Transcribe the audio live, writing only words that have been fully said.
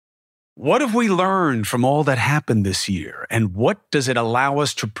What have we learned from all that happened this year? And what does it allow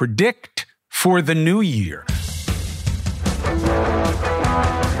us to predict for the new year?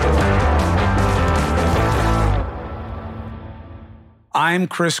 I'm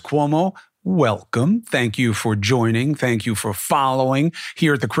Chris Cuomo. Welcome. Thank you for joining. Thank you for following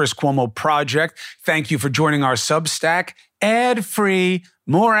here at the Chris Cuomo Project. Thank you for joining our Substack. Ad-free,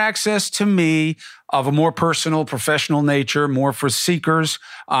 more access to me of a more personal, professional nature, more for seekers.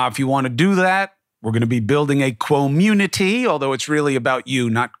 If you want to do that, we're going to be building a Cuomunity, although it's really about you,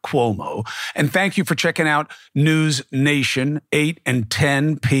 not Cuomo. And thank you for checking out News Nation, 8 and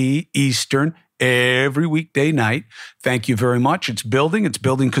 10 p. Eastern, every weekday night. Thank you very much. It's building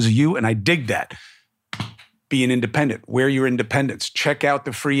because of you, and I dig that. Be an independent. Wear your independence. Check out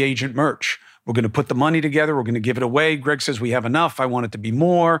the free agent merch. We're going to put the money together. We're going to give it away. Greg says we have enough. I want it to be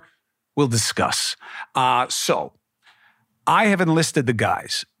more. We'll discuss. So I have enlisted the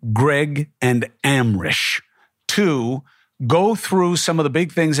guys, Greg and Amrish, to go through some of the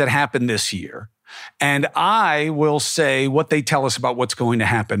big things that happened this year. And I will say what they tell us about what's going to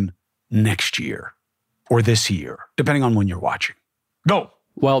happen next year or this year, depending on when you're watching. Go.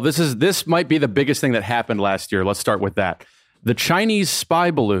 Well, this might be the biggest thing that happened last year. Let's start with that. The Chinese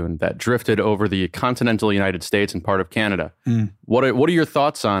spy balloon that drifted over the continental United States and part of Canada. What are your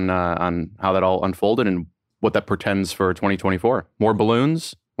thoughts on how that all unfolded and what that portends for 2024? More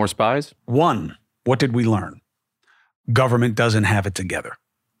balloons? More spies? One, what did we learn? Government doesn't have it together.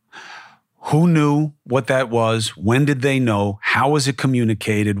 Who knew what that was? When did they know? How was it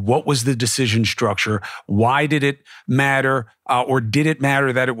communicated? What was the decision structure? Why did it matter? Or did it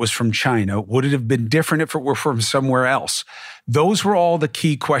matter that it was from China? Would it have been different if it were from somewhere else? Those were all the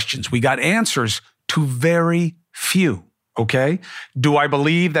key questions. We got answers to very few. Okay? Do I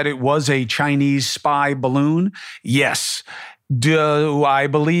believe that it was a Chinese spy balloon? Yes. Do I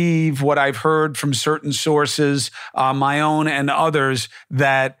believe what I've heard from certain sources, my own and others,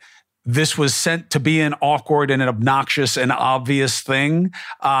 that this was sent to be an awkward and an obnoxious and obvious thing,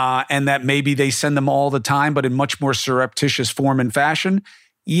 and that maybe they send them all the time, but in much more surreptitious form and fashion?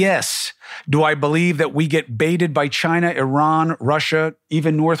 Yes. Do I believe that we get baited by China, Iran, Russia,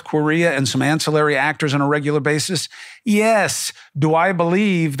 even North Korea, and some ancillary actors on a regular basis? Yes. Do I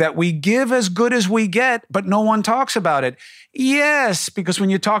believe that we give as good as we get, but no one talks about it? Yes, because when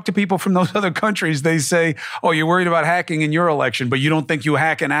you talk to people from those other countries, they say, oh, you're worried about hacking in your election, but you don't think you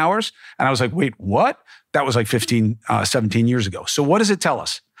hack in ours? And I was like, wait, what? That was like 17 years ago. So what does it tell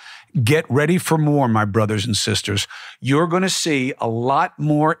us? Get ready for more, my brothers and sisters. You're going to see a lot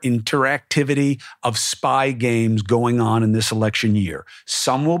more interactivity of spy games going on in this election year.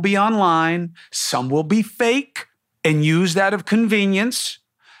 Some will be online, some will be fake and used out of convenience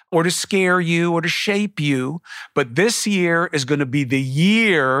or to scare you or to shape you. But this year is going to be the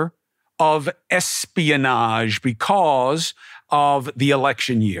year of espionage because of the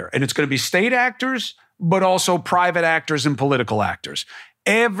election year. And it's going to be state actors, but also private actors and political actors.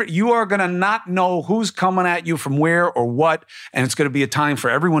 You are going to not know who's coming at you from where or what, and it's going to be a time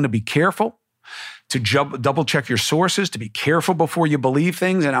for everyone to be careful, to double check your sources, to be careful before you believe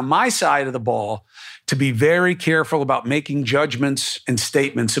things, and on my side of the ball, to be very careful about making judgments and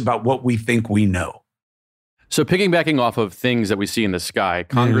statements about what we think we know. So piggybacking off of things that we see in the sky,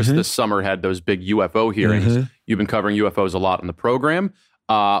 Congress this summer had those big UFO hearings. You've been covering UFOs a lot on the program.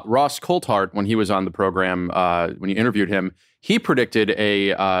 Ross Coulthart, when he was on the program, when you interviewed him, he predicted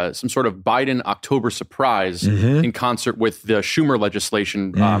some sort of Biden October surprise in concert with the Schumer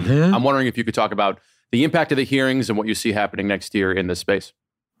legislation. I'm wondering if you could talk about the impact of the hearings and what you see happening next year in this space.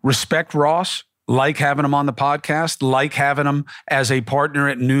 Respect Ross. Like having him on the podcast, like having him as a partner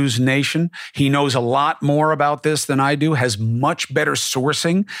at News Nation. He knows a lot more about this than I do, has much better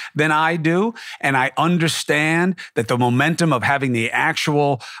sourcing than I do. And I understand that the momentum of having the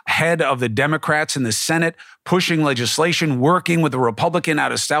actual head of the Democrats in the Senate pushing legislation, working with a Republican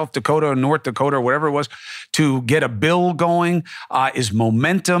out of South Dakota or North Dakota or whatever it was to get a bill going is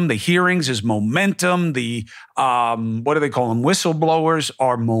momentum. The hearings is momentum. The, what do they call them? Whistleblowers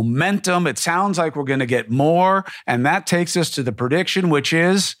are momentum. It sounds like we're going to get more. And that takes us to the prediction, which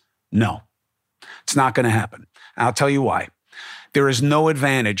is no, it's not going to happen. I'll tell you why. There is no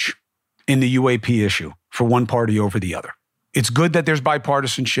advantage in the UAP issue for one party over the other. It's good that there's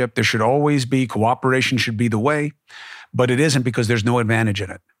bipartisanship. There should always be. Cooperation should be the way. But it isn't because there's no advantage in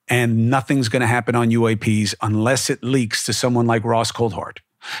it. And nothing's going to happen on UAPs unless it leaks to someone like Ross Coulthart,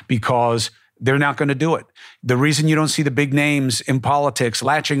 because they're not going to do it. The reason you don't see the big names in politics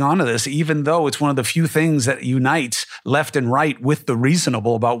latching onto this, even though it's one of the few things that unites left and right with the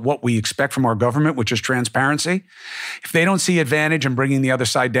reasonable about what we expect from our government, which is transparency, if they don't see advantage in bringing the other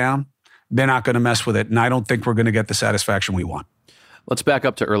side down, they're not going to mess with it. And I don't think we're going to get the satisfaction we want. Let's back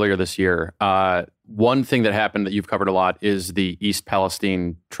up to earlier this year. One thing that happened that you've covered a lot is the East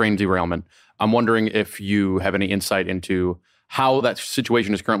Palestine train derailment. I'm wondering if you have any insight into how that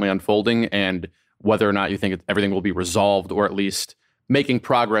situation is currently unfolding and whether or not you think everything will be resolved or at least making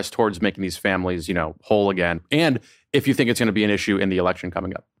progress towards making these families, whole again. And if you think it's going to be an issue in the election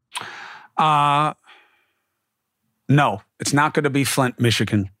coming up. No, it's not going to be Flint,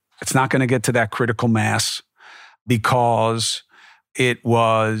 Michigan. It's not going to get to that critical mass because it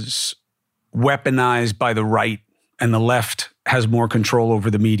was weaponized by the right, and the left has more control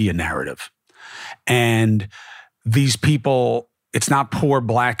over the media narrative. And these people, it's not poor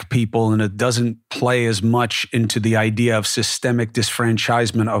Black people, and it doesn't play as much into the idea of systemic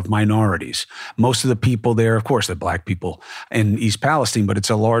disfranchisement of minorities. Most of the people there, of course, they're Black people in East Palestine, but it's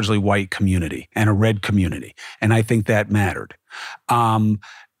a largely white community and a red community. And I think that mattered.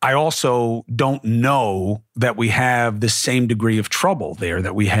 I also don't know that we have the same degree of trouble there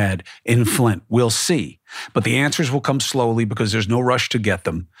that we had in Flint. We'll see. But the answers will come slowly because there's no rush to get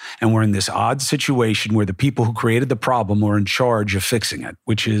them. And we're in this odd situation where the people who created the problem are in charge of fixing it,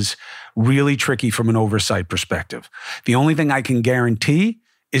 which is really tricky from an oversight perspective. The only thing I can guarantee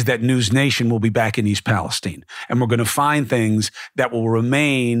is that News Nation will be back in East Palestine. And we're going to find things that will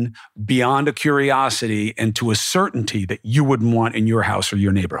remain beyond a curiosity and to a certainty that you wouldn't want in your house or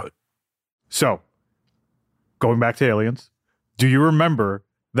your neighborhood. So, going back to aliens, do you remember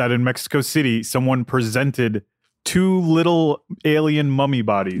that in Mexico City, someone presented 2 little alien mummy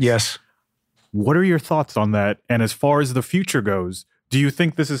bodies? Yes. What are your thoughts on that? And as far as the future goes, do you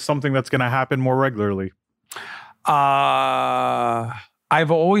think this is something that's going to happen more regularly? I've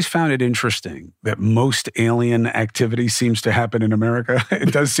always found it interesting that most alien activity seems to happen in America.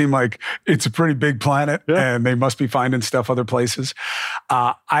 It does seem like it's a pretty big planet, and they must be finding stuff other places.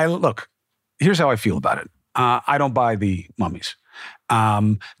 Look, here's how I feel about it. I don't buy the mummies.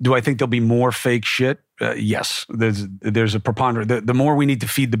 Do I think there'll be more fake shit? Yes. There's a preponderance. The more we need to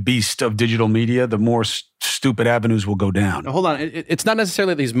feed the beast of digital media, the more stupid avenues will go down. Hold on. It's not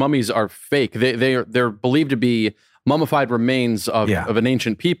necessarily that these mummies are fake. They're believed to be mummified remains of an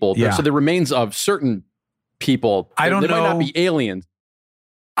ancient people. Yeah. So the remains of certain people. They might not be aliens.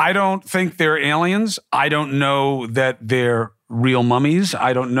 I don't think they're aliens. I don't know that they're real mummies.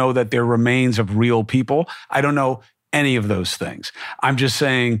 I don't know that they're remains of real people. I don't know any of those things. I'm just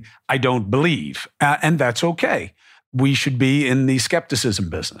saying I don't believe, and that's okay. We should be in the skepticism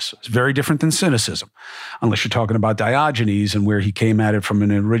business. It's very different than cynicism, unless you're talking about Diogenes and where he came at it from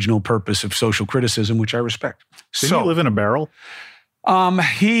an original purpose of social criticism, which I respect. Did he live in a barrel?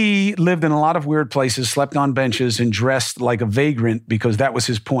 He lived in a lot of weird places, slept on benches, and dressed like a vagrant because that was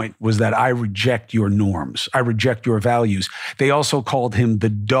his point, was that I reject your norms. I reject your values. They also called him the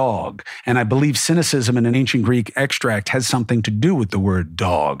dog. And I believe cynicism in an ancient Greek extract has something to do with the word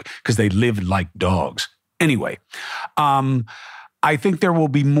dog because they lived like dogs. Anyway, I think there will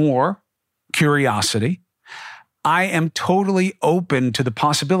be more curiosity. I am totally open to the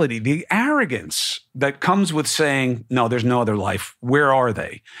possibility. The arrogance that comes with saying, no, there's no other life. Where are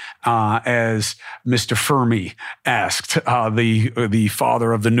they? As Mr. Fermi asked, the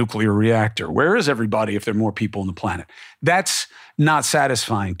father of the nuclear reactor. Where is everybody if there are more people on the planet? That's not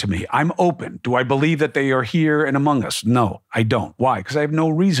satisfying to me. I'm open. Do I believe that they are here and among us? No, I don't. Why? Because I have no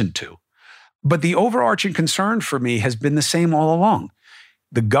reason to. But the overarching concern for me has been the same all along.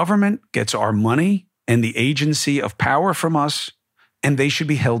 The government gets our money and the agency of power from us, and they should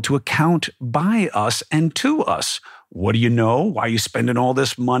be held to account by us and to us. What do you know? Why are you spending all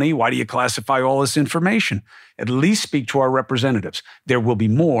this money? Why do you classify all this information? At least speak to our representatives. There will be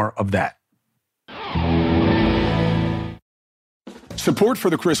more of that. Support for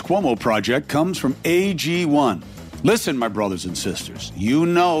the Chris Cuomo Project comes from AG1. Listen, my brothers and sisters, you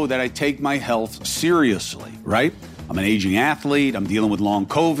know that I take my health seriously, right? I'm an aging athlete. I'm dealing with long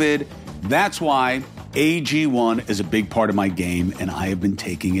COVID. That's why AG1 is a big part of my game, and I have been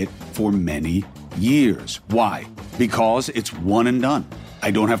taking it for many years. Why? Because it's one and done. I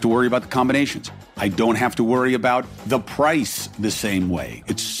don't have to worry about the combinations. I don't have to worry about the price the same way.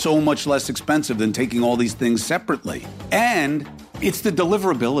 It's so much less expensive than taking all these things separately. And it's the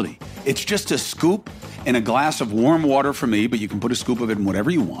deliverability. It's just a scoop in a glass of warm water for me, but you can put a scoop of it in whatever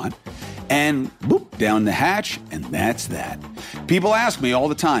you want. And boop, down the hatch, and that's that. People ask me all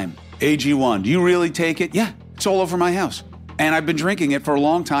the time, AG1, do you really take it? Yeah, it's all over my house. And I've been drinking it for a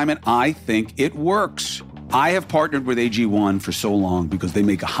long time, and I think it works. I have partnered with AG1 for so long because they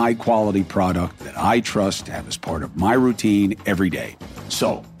make a high-quality product that I trust to have as part of my routine every day.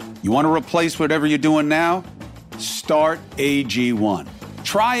 So, you want to replace whatever you're doing now? Start AG1.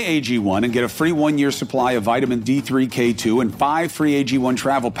 Try AG1 and get a free 1-year supply of vitamin D3, K2, and 5 free AG1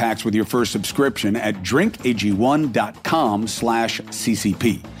 travel packs with your first subscription at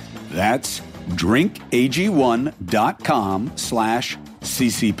drinkag1.com/CCP. That's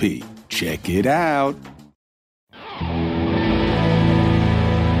drinkag1.com/CCP. Check it out.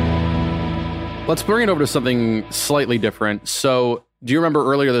 Let's bring it over to something slightly different. So, do you remember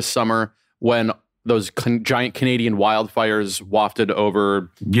earlier this summer when those giant Canadian wildfires wafted over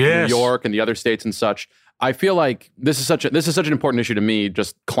New York and the other states and such? I feel like this is such an important issue to me,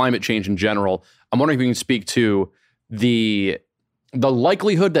 just climate change in general. I'm wondering if you can speak to the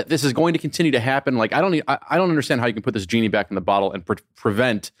likelihood that this is going to continue to happen. Like, I don't understand how you can put this genie back in the bottle and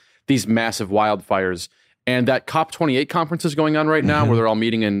prevent these massive wildfires. And that COP28 conference is going on right now, where they're all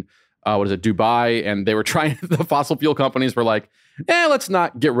meeting in Dubai, and they were trying. The fossil fuel companies were like, let's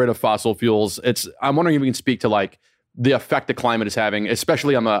not get rid of fossil fuels. I'm wondering if we can speak to like the effect the climate is having,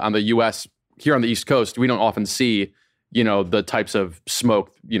 especially on the U.S. here on the East Coast. We don't often see, the types of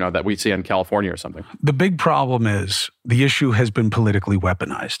smoke, that we see in California or something. The big problem is the issue has been politically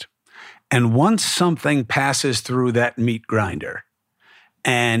weaponized. And once something passes through that meat grinder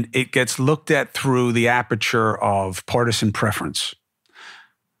and it gets looked at through the aperture of partisan preference,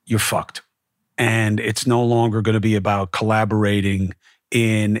 you're fucked. And it's no longer going to be about collaborating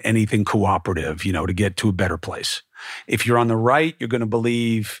in anything cooperative, to get to a better place. If you're on the right, you're going to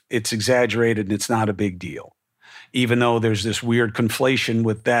believe it's exaggerated and it's not a big deal. Even though there's this weird conflation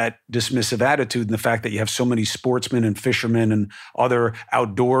with that dismissive attitude and the fact that you have so many sportsmen and fishermen and other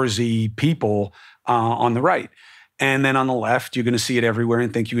outdoorsy people on the right. And then on the left, you're going to see it everywhere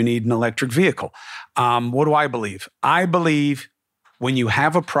and think you need an electric vehicle. What do I believe? I believe when you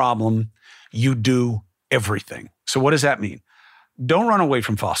have a problem, you do everything. So what does that mean? Don't run away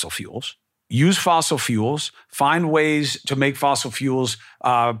from fossil fuels. Use fossil fuels. Find ways to make fossil fuels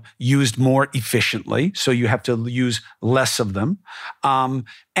used more efficiently, so you have to use less of them.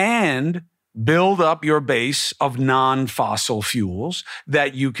 And build up your base of non-fossil fuels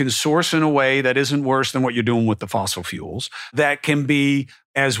that you can source in a way that isn't worse than what you're doing with the fossil fuels, that can be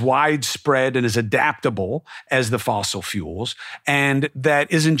as widespread and as adaptable as the fossil fuels, and that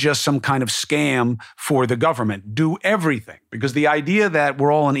isn't just some kind of scam for the government. Do everything. Because the idea that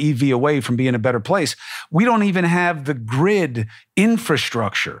we're all an EV away from being a better place, we don't even have the grid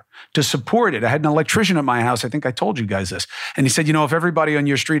infrastructure to support it. I had an electrician at my house, I think I told you guys this, and he said, if everybody on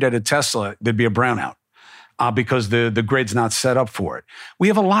your street had a Tesla, there'd be a brownout because the grid's not set up for it. We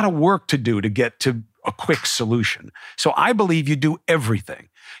have a lot of work to do to get to a quick solution. So I believe you do everything.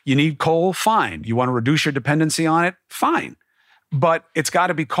 You need coal? Fine. You want to reduce your dependency on it? Fine. But it's got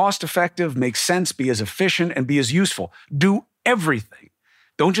to be cost effective, make sense, be as efficient, and be as useful. Do everything.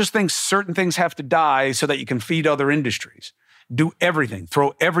 Don't just think certain things have to die so that you can feed other industries. Do everything.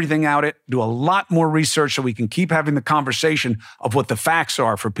 Throw everything out it. Do a lot more research so we can keep having the conversation of what the facts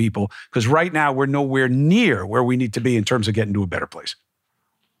are for people. Because right now, we're nowhere near where we need to be in terms of getting to a better place.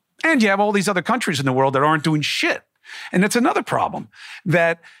 And you have all these other countries in the world that aren't doing shit. And it's another problem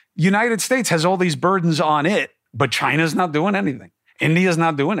that United States has all these burdens on it, but China's not doing anything. India's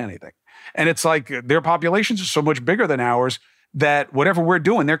not doing anything. And it's like their populations are so much bigger than ours that whatever we're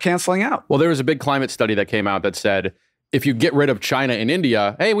doing, they're canceling out. Well, there was a big climate study that came out that said, if you get rid of China and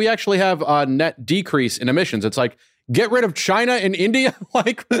India, hey, we actually have a net decrease in emissions. It's like, get rid of China and India?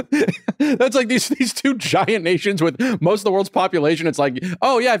 Like, that's like these two giant nations with most of the world's population. It's like,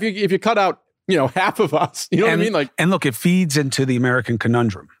 oh yeah, if you cut out, half of us, what I mean? Like, and look, it feeds into the American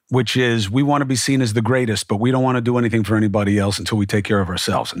conundrum, which is we want to be seen as the greatest, but we don't want to do anything for anybody else until we take care of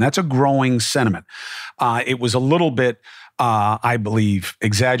ourselves. And that's a growing sentiment. It was a little bit, I believe,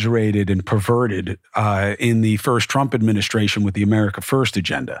 exaggerated and perverted in the first Trump administration with the America First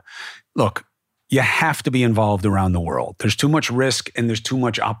agenda. Look, you have to be involved around the world. There's too much risk and there's too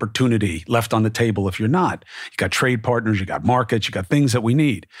much opportunity left on the table if you're not. You got trade partners, you got markets, you got things that we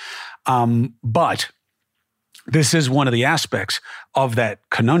need. But this is one of the aspects of that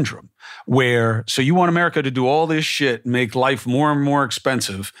conundrum where, so you want America to do all this shit, make life more and more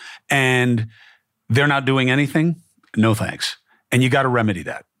expensive, and they're not doing anything? No thanks. And you got to remedy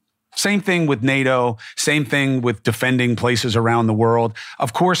that. Same thing with NATO, same thing with defending places around the world.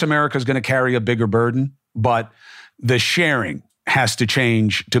 Of course, America's going to carry a bigger burden, but the sharing has to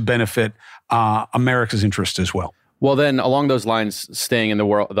change to benefit America's interest as well. Well, then along those lines, staying in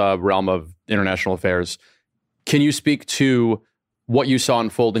the realm of international affairs, can you speak to what you saw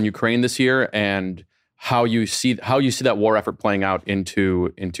unfold in Ukraine this year and how you see that war effort playing out into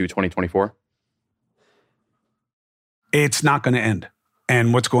 2024? It's not going to end.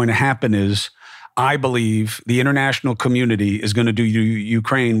 And what's going to happen is I believe the international community is going to do to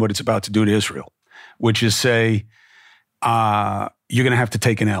Ukraine what it's about to do to Israel, which is say, you're going to have to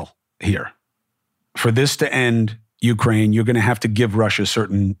take an L here. For this to end Ukraine, you're going to have to give Russia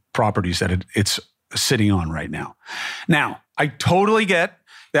certain properties that it's sitting on right now. Now, I totally get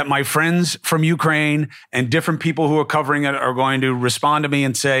that my friends from Ukraine and different people who are covering it are going to respond to me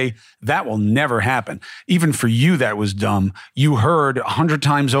and say, that will never happen. Even for you, that was dumb. You heard 100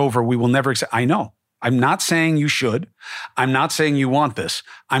 times over, we will never accept. I know. I'm not saying you should. I'm not saying you want this.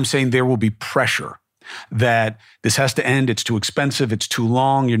 I'm saying there will be pressure that this has to end. It's too expensive. It's too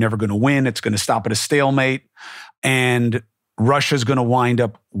long. You're never going to win. It's going to stop at a stalemate. And Russia's going to wind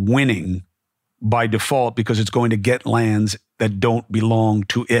up winning by default because it's going to get lands that don't belong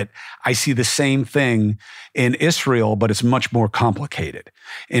to it. I see the same thing in Israel, but it's much more complicated.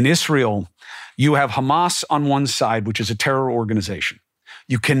 In Israel, you have Hamas on one side, which is a terror organization.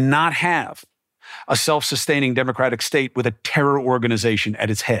 You cannot have a self-sustaining democratic state with a terror organization at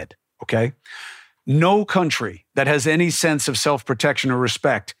its head, okay? No country that has any sense of self-protection or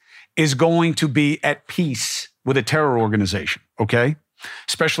respect is going to be at peace with a terror organization, okay?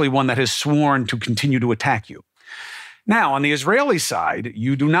 Especially one that has sworn to continue to attack you. Now, on the Israeli side,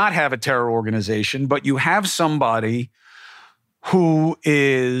 you do not have a terror organization, but you have somebody who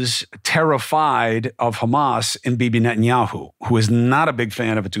is terrified of Hamas in Bibi Netanyahu, who is not a big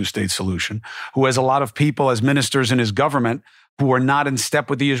fan of a two-state solution, who has a lot of people as ministers in his government who are not in step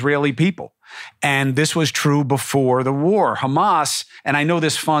with the Israeli people. And this was true before the war. Hamas, and I know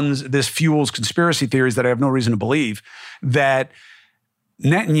this fuels conspiracy theories that I have no reason to believe, that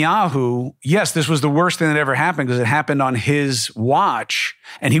Netanyahu, yes, this was the worst thing that ever happened because it happened on his watch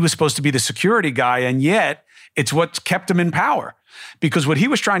and he was supposed to be the security guy. And yet it's what kept him in power because what he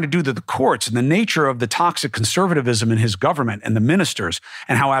was trying to do to the courts and the nature of the toxic conservatism in his government and the ministers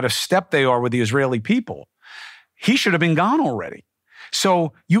and how out of step they are with the Israeli people, he should have been gone already.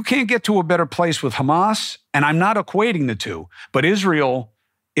 So you can't get to a better place with Hamas. And I'm not equating the two, but Israel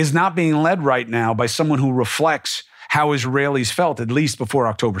is not being led right now by someone who reflects how Israelis felt, at least before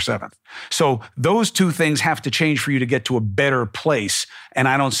October 7th. So those two things have to change for you to get to a better place. And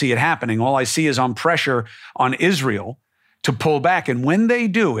I don't see it happening. All I see is on pressure on Israel to pull back. And when they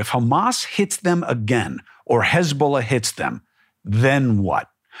do, if Hamas hits them again or Hezbollah hits them, then what?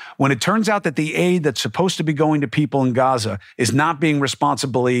 When it turns out that the aid that's supposed to be going to people in Gaza is not being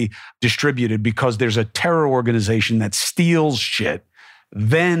responsibly distributed because there's a terror organization that steals shit,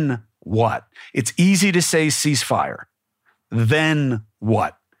 then what? It's easy to say ceasefire. Then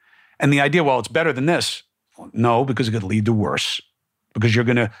what? And the idea, well, it's better than this. No, because it could lead to worse. Because you're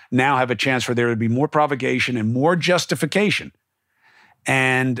going to now have a chance for there to be more provocation and more justification.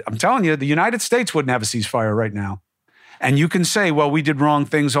 And I'm telling you, the United States wouldn't have a ceasefire right now. And you can say, well, we did wrong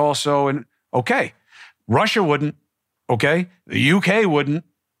things also. And okay, Russia wouldn't. Okay, the UK wouldn't.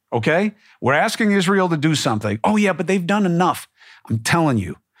 Okay, we're asking Israel to do something. Oh yeah, but they've done enough. I'm telling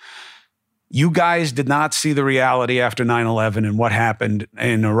you. You guys did not see the reality after 9/11 and what happened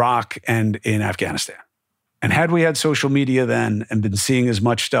in Iraq and in Afghanistan. And had we had social media then and been seeing as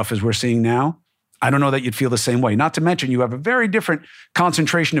much stuff as we're seeing now, I don't know that you'd feel the same way. Not to mention you have a very different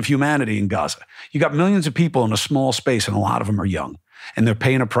concentration of humanity in Gaza. You got millions of people in a small space and a lot of them are young and they're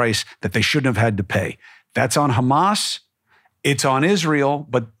paying a price that they shouldn't have had to pay. That's on Hamas. It's on Israel,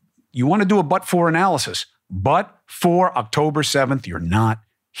 but you want to do a but-for analysis. But for October 7th, you're not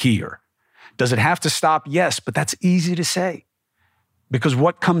here. Does it have to stop? Yes, but that's easy to say because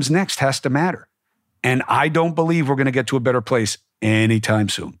what comes next has to matter. And I don't believe we're going to get to a better place anytime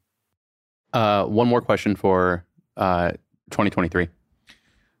soon. One more question for 2023.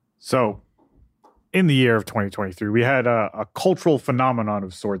 So in the year of 2023, we had a cultural phenomenon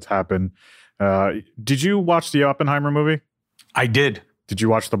of sorts happen. Did you watch the Oppenheimer movie? I did. Did you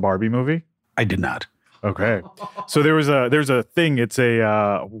watch the Barbie movie? I did not. Okay. So there's a thing. It's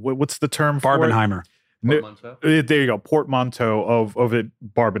a what's the term for Barbenheimer. Portmanteau? There you go. Portmanteau of it.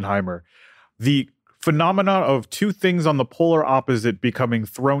 Barbenheimer. The phenomenon of two things on the polar opposite becoming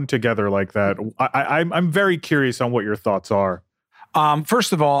thrown together like that. I'm very curious on what your thoughts are.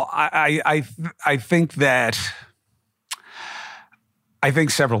 First of all, I think that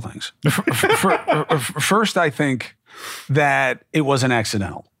several things. First, I think that it wasn't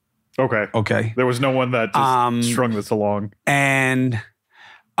accidental. Okay. There was no one that just strung this along. And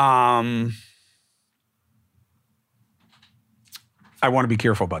I want to be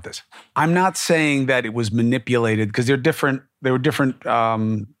careful about this. I'm not saying that it was manipulated because they were different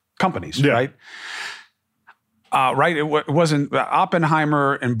companies, right? Right? It wasn't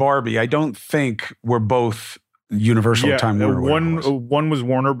Oppenheimer and Barbie. I don't think were both Universal Time Warner. One was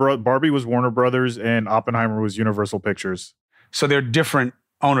Barbie was Warner Brothers, and Oppenheimer was Universal Pictures. So they're different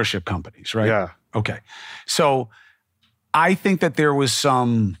ownership companies, right? Yeah. Okay. So I think that there was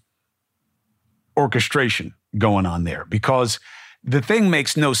some orchestration going on there because the thing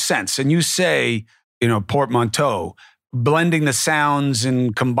makes no sense. And you say, portmanteau, blending the sounds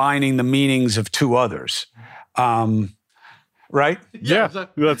and combining the meanings of two others. Right? Yeah,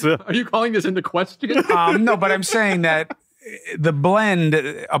 that's it. Are you calling this into question? No, but I'm saying that the blend,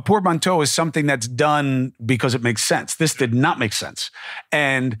 a portmanteau is something that's done because it makes sense. This did not make sense.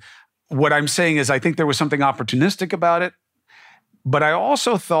 And what I'm saying is I think there was something opportunistic about it, but I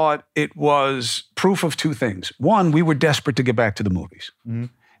also thought it was proof of two things. One, we were desperate to get back to the movies. Mm-hmm.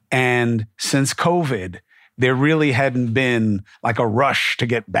 And since COVID, there really hadn't been like a rush to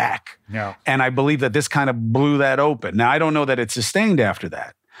get back. No. And I believe that this kind of blew that open. Now, I don't know that it sustained after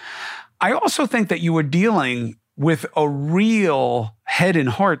that. I also think that you were dealing with a real head and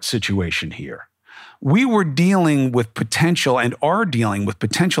heart situation here. We were dealing with potential and are dealing with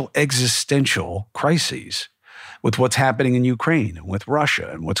potential existential crises with what's happening in Ukraine and with Russia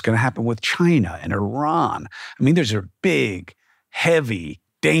and what's going to happen with China and Iran. I mean, those are big, heavy,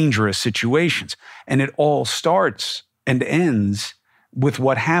 dangerous situations. And it all starts and ends with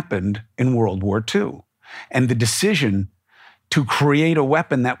what happened in World War II and the decision to create a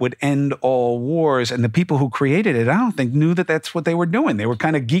weapon that would end all wars. And the people who created it, I don't think knew that that's what they were doing. They were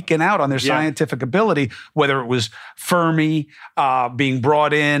kind of geeking out on their scientific ability, whether it was Fermi being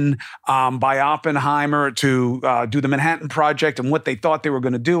brought in by Oppenheimer to do the Manhattan Project and what they thought they were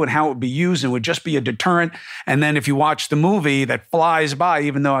going to do and how it would be used and would just be a deterrent. And then if you watch the movie that flies by,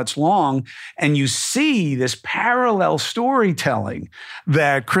 even though it's long, and you see this parallel storytelling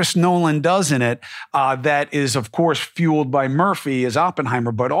that Chris Nolan does in it, that is, of course, fueled by Murphy as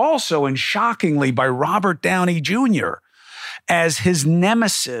Oppenheimer, but also and shockingly by Robert Downey Jr. as his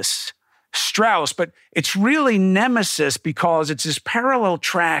nemesis, Strauss. But it's really nemesis because it's this parallel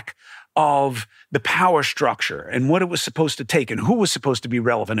track of the power structure and what it was supposed to take and who was supposed to be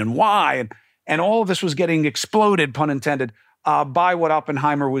relevant and why. And all of this was getting exploded, pun intended, by what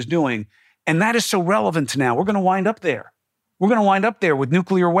Oppenheimer was doing. And that is so relevant to now. We're going to wind up there. We're going to wind up there with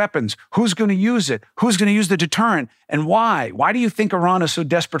nuclear weapons. Who's going to use it? Who's going to use the deterrent? And why? Why do you think Iran is so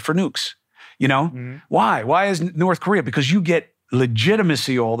desperate for nukes? Why? Why is North Korea? Because you get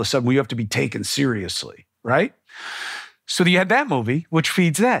legitimacy all of a sudden where you have to be taken seriously, right? So you had that movie, which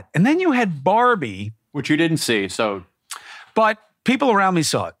feeds that. And then you had Barbie. Which you didn't see, so. But people around me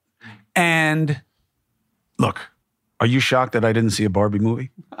saw it. And look, are you shocked that I didn't see a Barbie movie?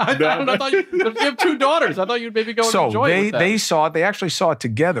 I thought you have two daughters. I thought you'd maybe go and enjoy it. So they saw it. They actually saw it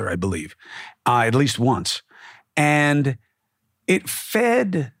together, I believe, at least once. And it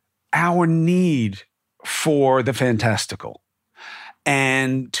fed our need for the fantastical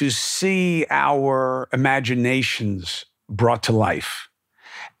and to see our imaginations brought to life.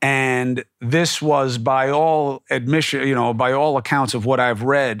 And this was, by all admission, by all accounts of what I've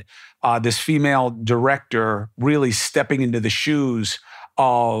read, this female director really stepping into the shoes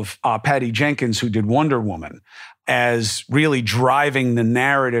of Patty Jenkins, who did Wonder Woman, as really driving the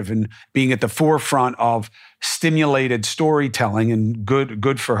narrative and being at the forefront of stimulated storytelling. And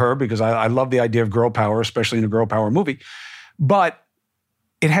good for her, because I love the idea of girl power, especially in a girl power movie. But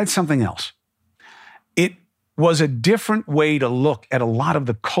it had something else. It was a different way to look at a lot of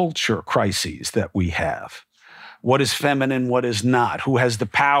the culture crises that we have. What is feminine? What is not? Who has the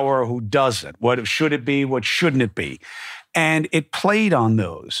power? Who doesn't? What should it be? What shouldn't it be? And it played on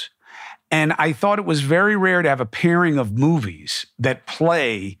those. And I thought it was very rare to have a pairing of movies that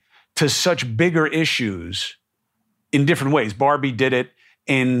play to such bigger issues in different ways. Barbie did it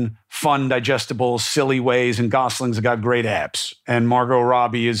in fun, digestible, silly ways, and Gosling's got great abs, and Margot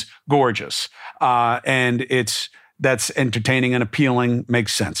Robbie is gorgeous. And that's entertaining and appealing,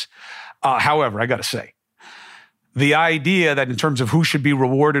 makes sense. However, I got to say, the idea that in terms of who should be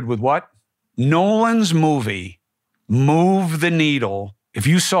rewarded with what, Nolan's movie moved the needle. If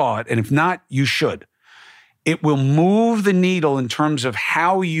you saw it, and if not, you should. It will move the needle in terms of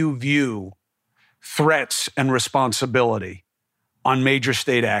how you view threats and responsibility on major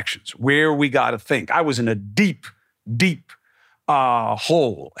state actions, where we got to think. I was in a deep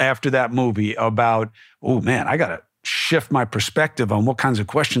hole after that movie about, oh man, I got to shift my perspective on what kinds of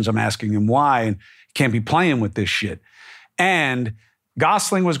questions I'm asking and why, and can't be playing with this shit. And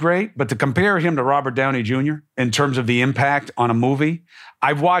Gosling was great, but to compare him to Robert Downey Jr. in terms of the impact on a movie,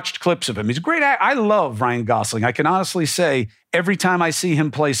 I've watched clips of him. He's a great actor. I love Ryan Gosling. I can honestly say every time I see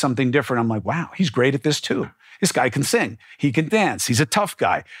him play something different, I'm like, wow, he's great at this too. This guy can sing. He can dance. He's a tough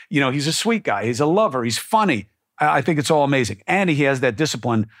guy. He's a sweet guy. He's a lover. He's funny. I think it's all amazing. And he has that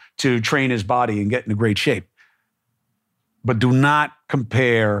discipline to train his body and get into great shape. But do not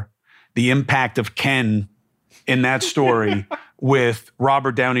compare the impact of Ken in that story with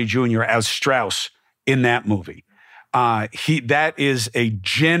Robert Downey Jr. as Strauss in that movie. That is a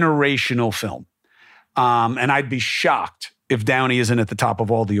generational film. And I'd be shocked if Downey isn't at the top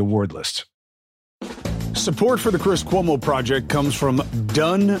of all the award lists. Support for the Chris Cuomo Project comes from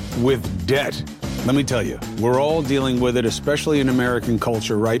Done with Debt. Let me tell you, we're all dealing with it, especially in American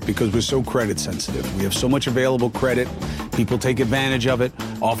culture, right? Because we're so credit sensitive. We have so much available credit. People take advantage of it.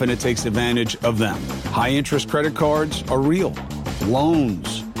 Often it takes advantage of them. High interest credit cards are real.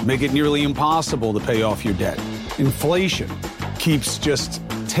 Loans make it nearly impossible to pay off your debt. Inflation keeps just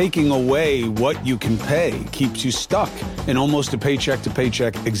taking away what you can pay, keeps you stuck in almost a paycheck to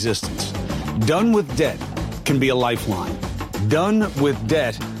paycheck existence. Done with Debt can be a lifeline. Done with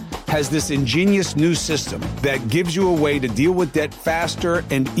Debt has this ingenious new system that gives you a way to deal with debt faster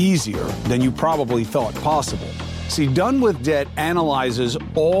and easier than you probably thought possible. See, Done with Debt analyzes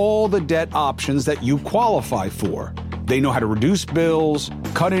all the debt options that you qualify for. They know how to reduce bills,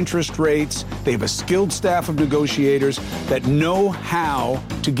 cut interest rates. They have a skilled staff of negotiators that know how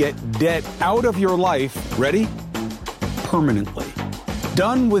to get debt out of your life, ready? Permanently.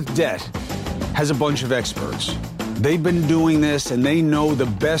 Done with Debt has a bunch of experts. They've been doing this and they know the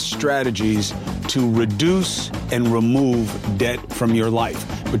best strategies to reduce and remove debt from your life.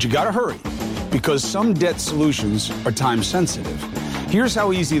 But you gotta hurry because some debt solutions are time sensitive. Here's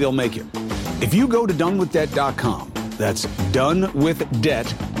how easy they'll make it. If you go to donewithdebt.com, that's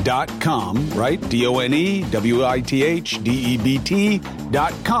donewithdebt.com, right?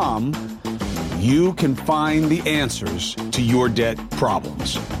 donewithdebt.com, you can find the answers to your debt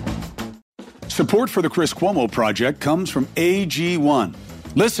problems. Support for the Chris Cuomo Project comes from AG1.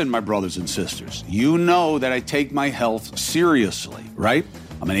 Listen, my brothers and sisters, you know that I take my health seriously, right?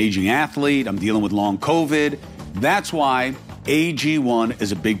 I'm an aging athlete. I'm dealing with long COVID. That's why AG1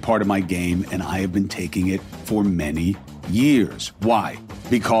 is a big part of my game, and I have been taking it for many years. Why?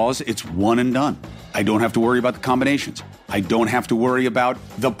 Because it's one and done. I don't have to worry about the combinations. I don't have to worry about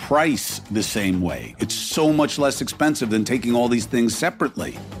the price the same way. It's so much less expensive than taking all these things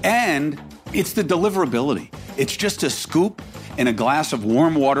separately. And it's the deliverability. It's just a scoop in a glass of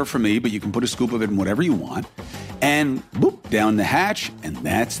warm water for me, but you can put a scoop of it in whatever you want. And boop, down the hatch, and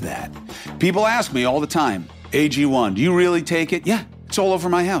that's that. People ask me all the time, AG1, do you really take it? Yeah, it's all over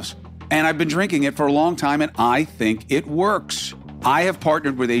my house. And I've been drinking it for a long time, and I think it works. I have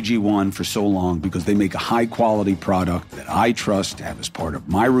partnered with AG1 for so long because they make a high-quality product that I trust to have as part of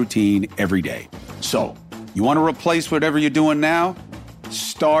my routine every day. So, you want to replace whatever you're doing now?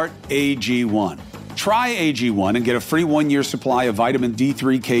 Start AG1. Try AG1 and get a free 1-year supply of vitamin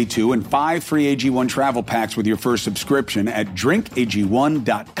D3, K2, and 5 free AG1 travel packs with your first subscription at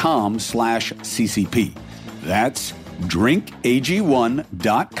drinkag1.com/CCP. That's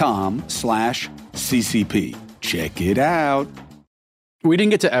drinkag1.com/CCP. Check it out. We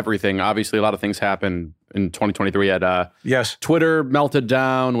didn't get to everything. Obviously, a lot of things happened in 2023. We had Yes. Twitter melted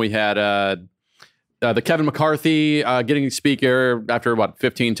down. We had the Kevin McCarthy getting speaker after,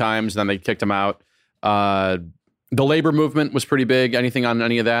 15 times, and then they kicked him out. The labor movement was pretty big. Anything on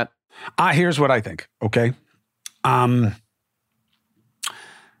any of that? Here's what I think, okay?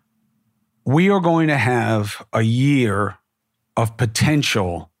 We are going to have a year of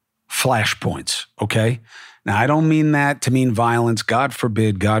potential flashpoints, okay? Now, I don't mean that to mean violence. God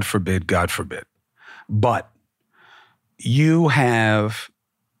forbid, God forbid, God forbid. But you have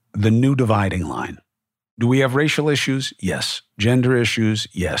the new dividing line. Do we have racial issues? Yes. Gender issues?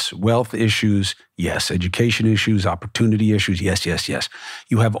 Yes. Wealth issues? Yes. Education issues, opportunity issues? Yes, yes, yes.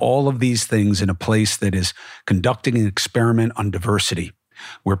 You have all of these things in a place that is conducting an experiment on diversity,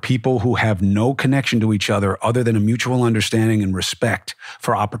 where people who have no connection to each other other than a mutual understanding and respect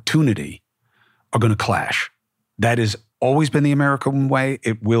for opportunity are going to clash. That has always been the American way.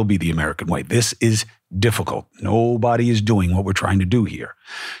 It will be the American way. This is difficult. Nobody is doing what we're trying to do here.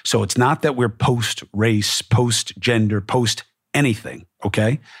 So it's not that we're post-race, post-gender, post-anything,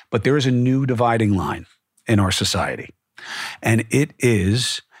 okay? But there is a new dividing line in our society. And it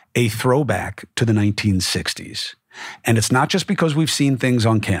is a throwback to the 1960s. And it's not just because we've seen things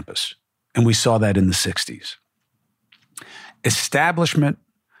on campus, and we saw that in the 60s. Establishment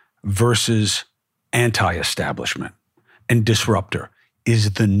versus anti-establishment and disruptor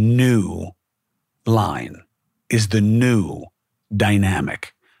is the new line, is the new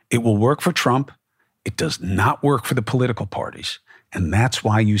dynamic. It will work for Trump. It does not work for the political parties. And that's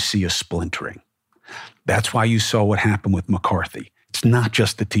why you see a splintering. That's why you saw what happened with McCarthy. It's not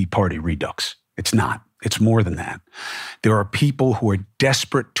just the Tea Party redux. It's not. It's more than that. There are people who are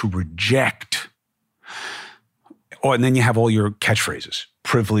desperate to reject. Oh, and then you have all your catchphrases: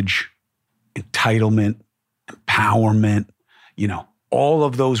 privilege, entitlement, empowerment. All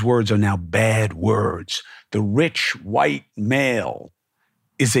of those words are now bad words. The rich white male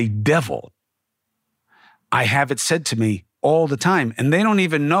is a devil. I have it said to me all the time, and they don't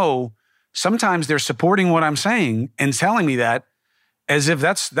even know. Sometimes they're supporting what I'm saying and telling me that as if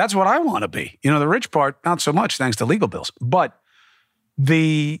that's what I want to be. The rich part, not so much, thanks to legal bills. But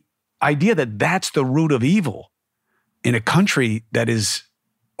the idea that that's the root of evil in a country that is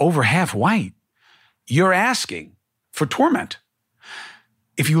over half white, you're asking for torment.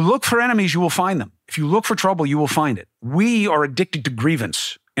 If you look for enemies, you will find them. If you look for trouble, you will find it. We are addicted to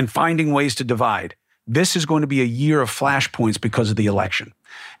grievance and finding ways to divide. This is going to be a year of flashpoints because of the election.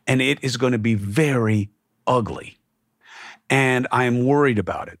 And it is going to be very ugly. And I am worried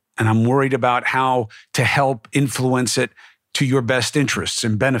about it. And I'm worried about how to help influence it to your best interests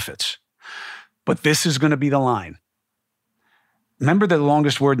and benefits. But this is going to be the line. Remember the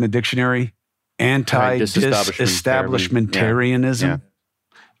longest word in the dictionary? Anti-disestablishmentarianism. Yeah.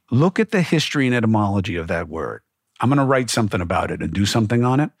 Look at the history and etymology of that word. I'm going to write something about it and do something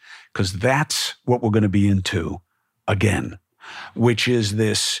on it, because that's what we're going to be into again, which is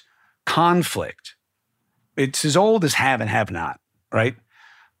this conflict. It's as old as have and have not, right?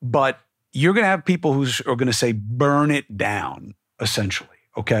 But you're going to have people who are going to say, burn it down, essentially,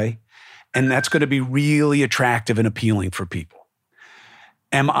 okay? And that's going to be really attractive and appealing for people.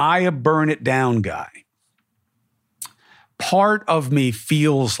 Am I a burn it down guy? Part of me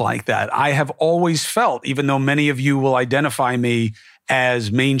feels like that. I have always felt, even though many of you will identify me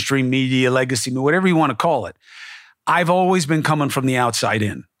as mainstream media, legacy, whatever you want to call it, I've always been coming from the outside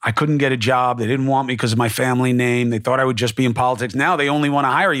in. I couldn't get a job. They didn't want me because of my family name. They thought I would just be in politics. Now they only want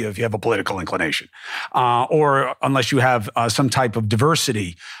to hire you if you have a political inclination, or unless you have some type of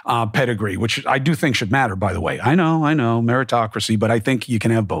diversity pedigree, which I do think should matter, by the way. I know, meritocracy, but I think you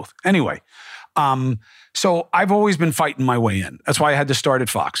can have both. Anyway, so I've always been fighting my way in. That's why I had to start at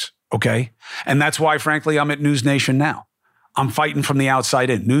Fox, okay? And that's why, frankly, I'm at News Nation now. I'm fighting from the outside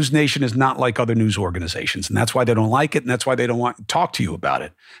in. News Nation is not like other news organizations, and that's why they don't like it, and that's why they don't want to talk to you about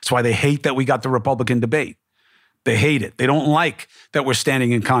it. That's why they hate that we got the Republican debate. They hate it. They don't like that we're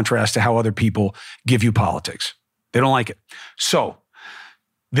standing in contrast to how other people give you politics. They don't like it. So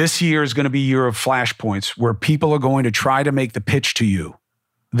this year is going to be a year of flashpoints where people are going to try to make the pitch to you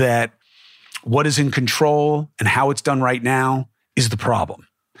that what is in control and how it's done right now is the problem.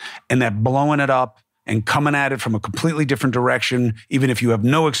 And that blowing it up and coming at it from a completely different direction, even if you have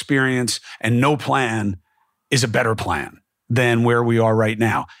no experience and no plan, is a better plan than where we are right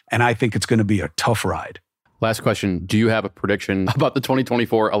now. And I think it's going to be a tough ride. Last question. Do you have a prediction about the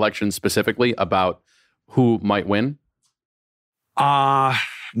 2024 election specifically, about who might win?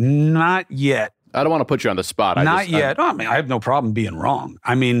 Not yet. I don't want to put you on the spot. Not yet. I have no problem being wrong.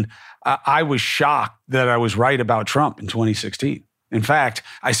 I mean, I was shocked that I was right about Trump in 2016. In fact,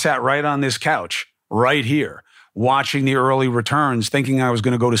 I sat right on this couch right here watching the early returns, thinking I was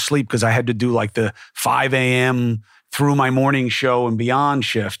going to go to sleep because I had to do like the 5 a.m. through my morning show and beyond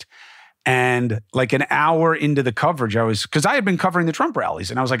shift. And like an hour into the coverage, because I had been covering the Trump rallies,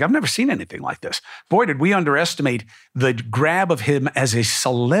 and I was like, I've never seen anything like this. Boy, did we underestimate the grab of him as a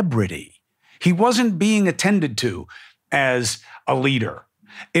celebrity. He wasn't being attended to as a leader.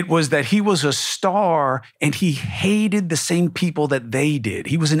 It was that he was a star and he hated the same people that they did.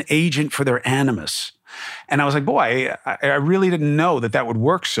 He was an agent for their animus. And I was like, boy, I really didn't know that that would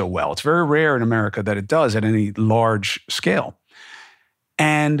work so well. It's very rare in America that it does at any large scale.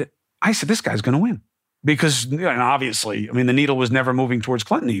 And I said, this guy's going to win. Because obviously, the needle was never moving towards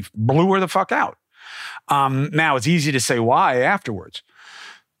Clinton. He blew her the fuck out. Now, it's easy to say why afterwards.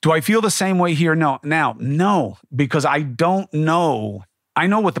 Do I feel the same way here? No, because I don't know. I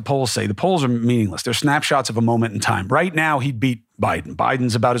know what the polls say. The polls are meaningless. They're snapshots of a moment in time. Right now, he'd beat Biden.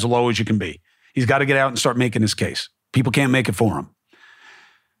 Biden's about as low as you can be. He's got to get out and start making his case. People can't make it for him.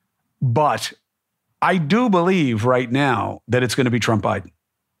 But I do believe right now that it's going to be Trump-Biden.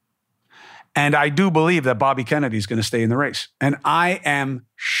 And I do believe that Bobby Kennedy is going to stay in the race. And I am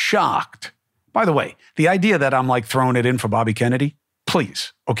shocked. By the way, the idea that I'm like throwing it in for Bobby Kennedy,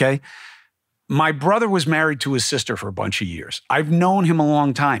 please, okay? My brother was married to his sister for a bunch of years. I've known him a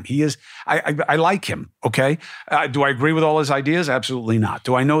long time. I like him, okay? Do I agree with all his ideas? Absolutely not.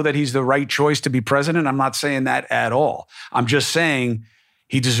 Do I know that he's the right choice to be president? I'm not saying that at all. I'm just saying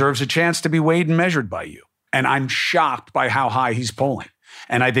he deserves a chance to be weighed and measured by you. And I'm shocked by how high he's polling.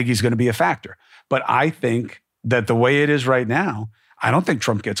 And I think he's going to be a factor. But I think that the way it is right now, I don't think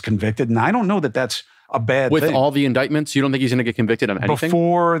Trump gets convicted. And I don't know that that's a bad With thing. all the indictments, you don't think he's going to get convicted on anything?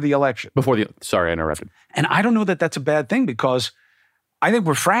 Before the election. Sorry, I interrupted. And I don't know that that's a bad thing because I think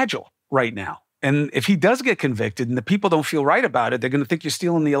we're fragile right now. And if he does get convicted and the people don't feel right about it, they're going to think you're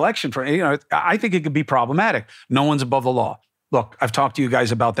stealing the election. I think it could be problematic. No one's above the law. Look, I've talked to you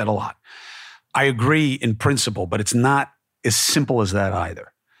guys about that a lot. I agree in principle, but it's not as simple as that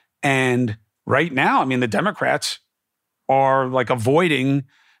either. And right now, the Democrats are like avoiding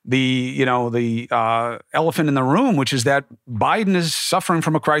the elephant in the room, which is that Biden is suffering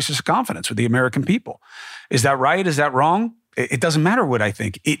from a crisis of confidence with the American people. Is that right? Is that wrong? It doesn't matter what I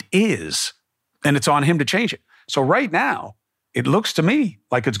think. It is. And it's on him to change it. So right now, it looks to me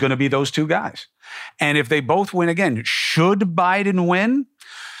like it's going to be those two guys. And if they both win again, should Biden win?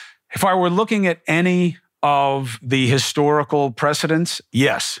 If I were looking at any of the historical precedents,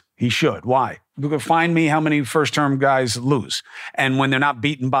 yes, he should. Why? You can find me how many first-term guys lose. And when they're not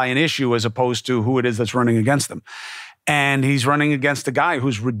beaten by an issue as opposed to who it is that's running against them. And he's running against a guy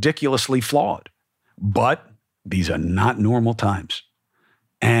who's ridiculously flawed. But these are not normal times.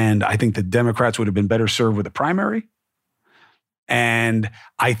 And I think the Democrats would have been better served with a primary. And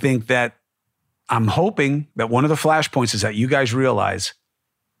I think that I'm hoping that one of the flashpoints is that you guys realize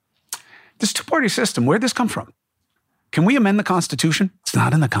this two-party system, where'd this come from? Can we amend the Constitution? It's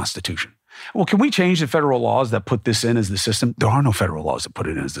not in the Constitution. Well, can we change the federal laws that put this in as the system? There are no federal laws that put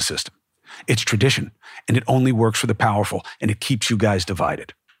it in as the system. It's tradition, and it only works for the powerful, and it keeps you guys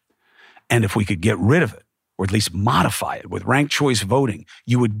divided. And if we could get rid of it, or at least modify it with ranked choice voting,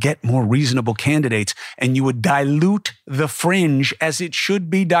 you would get more reasonable candidates and you would dilute the fringe as it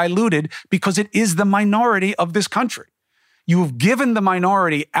should be diluted because it is the minority of this country. You have given the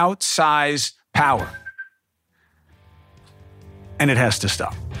minority outsized power. And it has to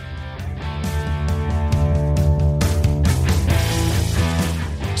stop.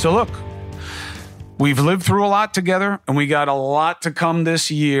 So look, we've lived through a lot together, and we got a lot to come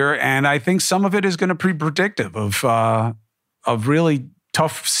this year. And I think some of it is going to be predictive of really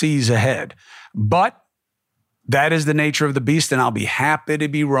tough seas ahead. But that is the nature of the beast, and I'll be happy to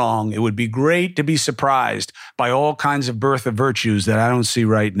be wrong. It would be great to be surprised by all kinds of birth of virtues that I don't see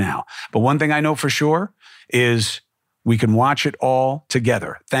right now. But one thing I know for sure is we can watch it all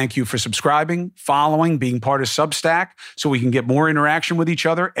together. Thank you for subscribing, following, being part of Substack so we can get more interaction with each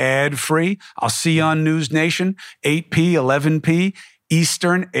other ad-free. I'll see you on News Nation, 8p, 11p,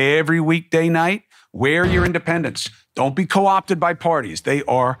 Eastern, every weekday night. Wear your independence. Don't be co-opted by parties. They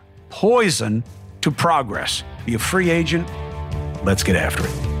are poison to progress. Be a free agent. Let's get after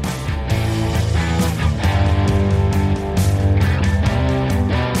it.